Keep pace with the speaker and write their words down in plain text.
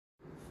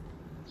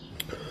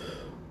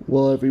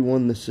Well,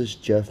 everyone, this is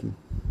Jeff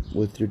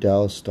with your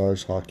Dallas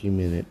Stars Hockey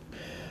Minute.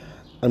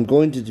 I'm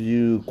going to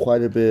do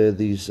quite a bit of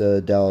these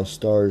Dallas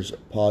Stars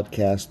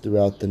podcasts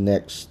throughout the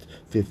next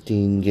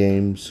 15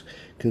 games,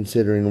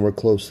 considering we're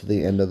close to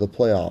the end of the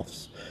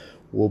playoffs.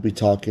 We'll be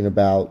talking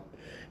about,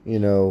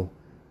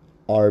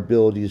 our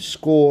ability to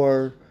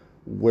score,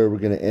 where we're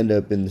going to end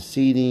up in the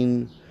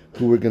seeding,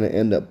 who we're going to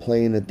end up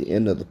playing at the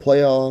end of the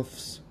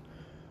playoffs.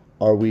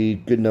 Are we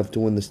good enough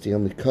to win the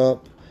Stanley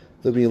Cup?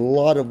 There'll be a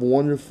lot of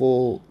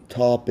wonderful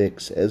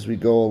topics as we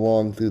go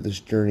along through this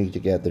journey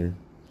together.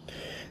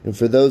 And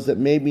for those that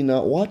maybe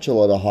not watch a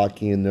lot of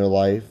hockey in their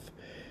life,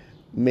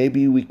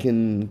 maybe we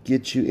can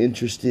get you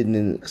interested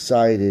and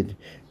excited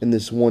in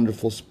this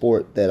wonderful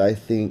sport that I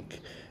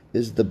think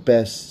is the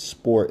best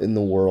sport in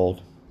the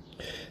world.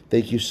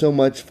 Thank you so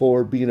much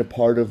for being a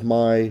part of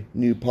my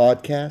new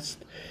podcast,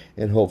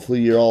 and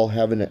hopefully you're all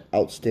having an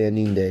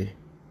outstanding day.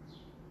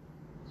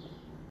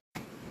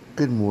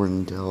 Good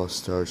morning, Dallas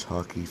Stars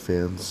hockey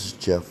fans. This is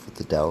Jeff with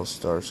the Dallas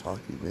Stars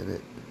Hockey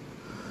Minute.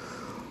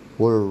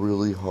 What a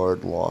really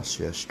hard loss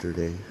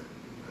yesterday.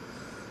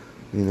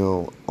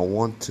 I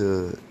want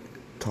to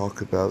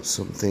talk about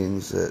some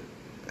things that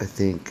I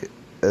think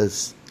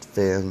as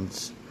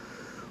fans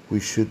we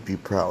should be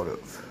proud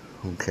of.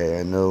 Okay,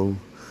 I know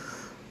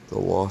the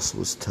loss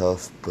was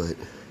tough, but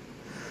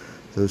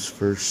those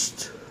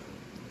first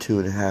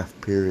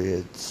 2.5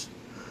 periods,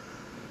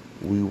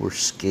 we were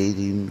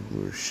skating,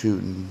 we were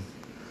shooting,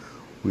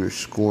 we were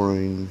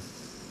scoring,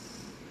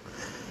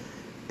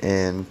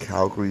 and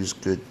Calgary's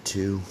good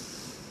too.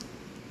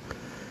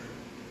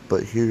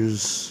 But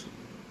here's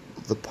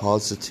the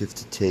positive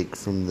to take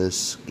from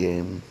this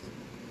game.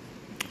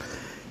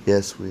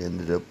 Yes, we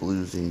ended up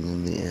losing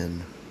in the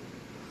end.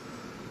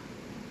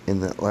 In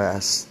that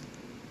last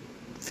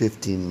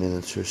 15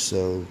 minutes or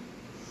so,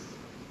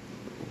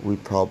 we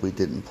probably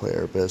didn't play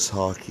our best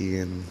hockey,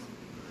 and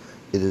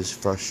it is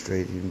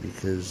frustrating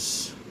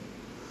because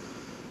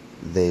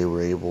they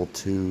were able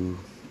to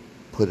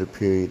put a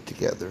period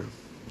together.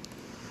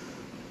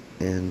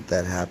 And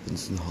that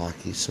happens in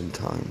hockey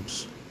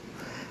sometimes.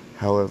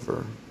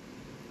 However,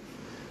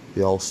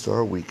 the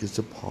All-Star Week is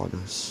upon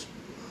us.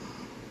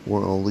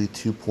 We're only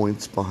 2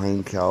 points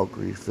behind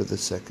Calgary for the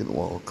second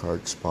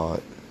wildcard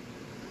spot.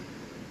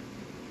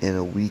 And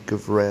a week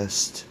of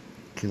rest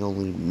can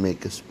only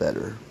make us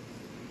better.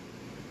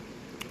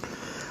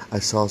 I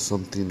saw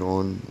something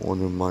on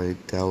one of my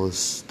Dallas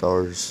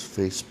Stars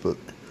Facebook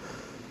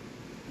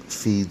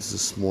feeds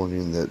this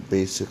morning that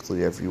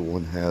basically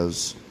everyone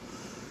has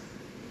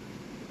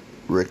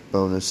Rick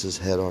Bowness's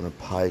head on a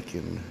pike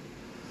and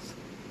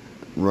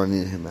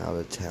running him out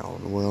of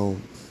town. Well,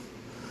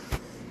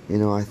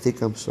 I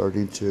think I'm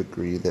starting to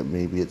agree that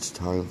maybe it's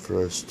time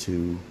for us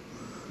to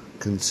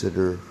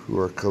consider who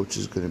our coach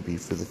is going to be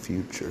for the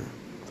future.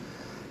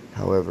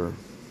 However,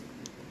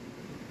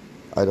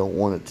 I don't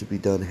want it to be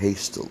done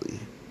hastily.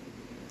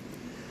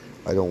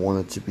 I don't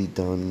want it to be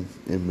done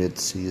in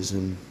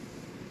mid-season.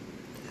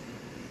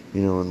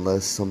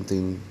 Unless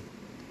something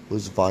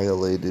was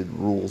violated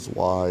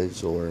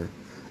rules-wise or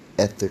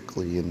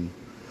ethically, and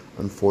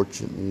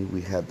unfortunately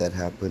we had that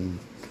happen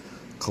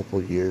a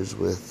couple years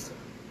with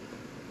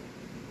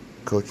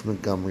Coach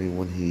Montgomery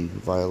when he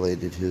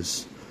violated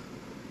his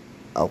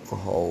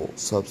alcohol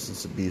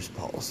substance abuse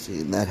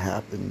policy, and that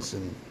happens,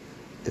 and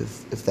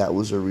if that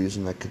was a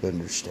reason, I could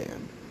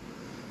understand.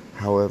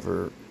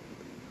 However,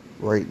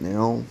 right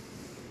now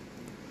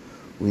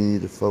we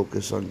need to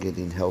focus on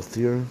getting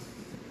healthier.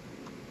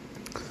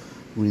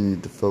 We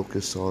need to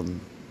focus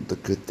on the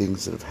good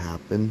things that have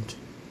happened.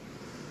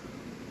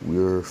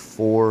 We're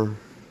 4-2,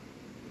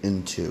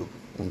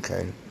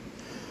 okay?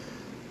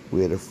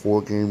 We had a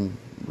 4-game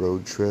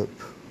road trip.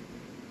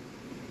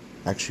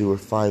 Actually, we're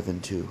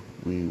 5-2.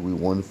 We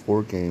won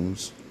 4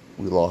 games.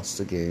 We lost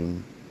a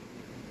game.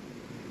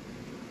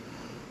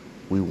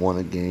 We won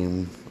a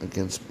game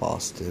against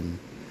Boston,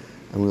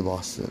 and we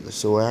lost another.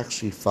 So we're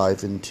actually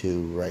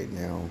 5-2 right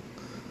now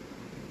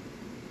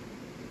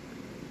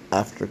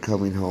after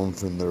coming home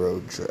from the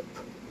road trip.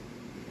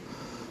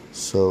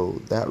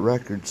 So that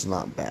record's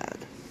not bad.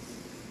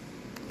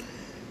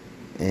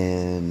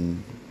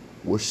 And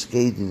we're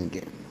skating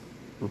again.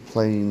 We're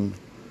playing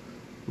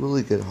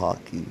really good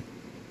hockey.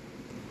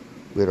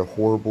 We had a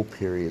horrible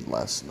period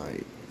last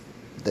night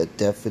that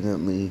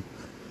definitely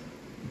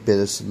bit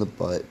us in the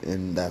butt,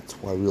 and that's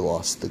why we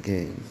lost the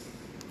game.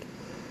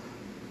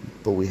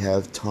 But we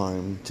have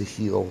time to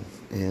heal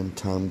and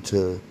time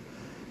to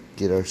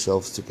get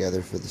ourselves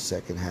together for the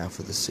second half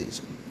of the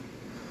season.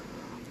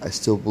 I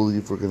still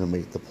believe we're going to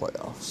make the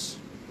playoffs.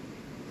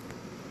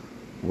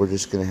 We're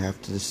just going to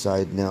have to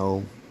decide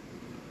now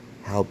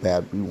how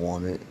bad we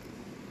want it.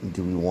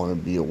 Do we want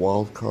to be a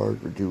wild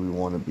card, or do we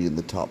want to be in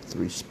the top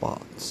 3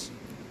 spots?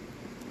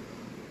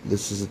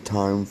 This is a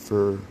time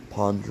for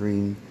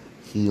pondering,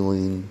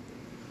 healing.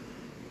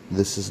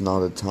 This is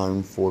not a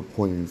time for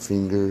pointing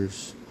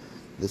fingers.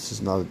 This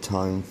is not a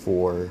time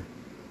for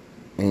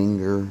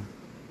anger.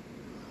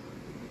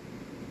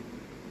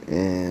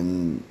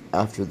 And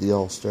after the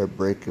All-Star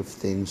break, if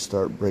things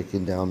start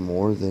breaking down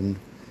more, then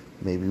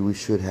maybe we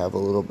should have a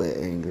little bit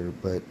of anger.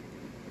 But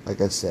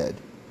like I said,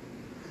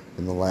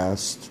 in the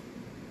last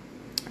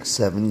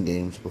 7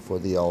 games before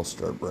the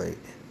All-Star break,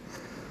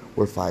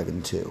 we're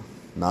 5-2.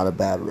 Not a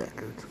bad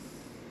record.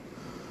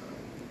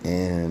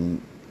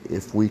 And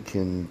if we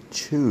can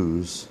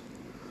choose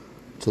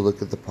to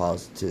look at the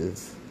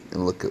positive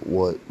and look at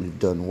what we've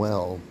done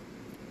well,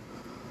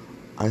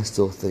 I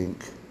still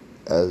think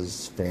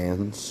as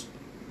fans,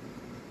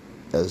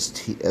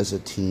 as a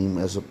team,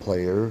 as a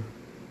player,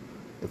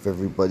 if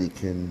everybody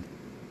can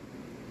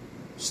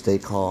stay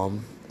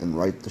calm and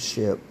right the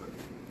ship,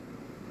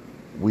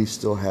 we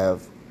still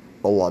have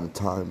a lot of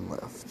time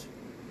left.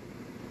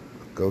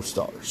 Go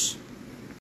Stars.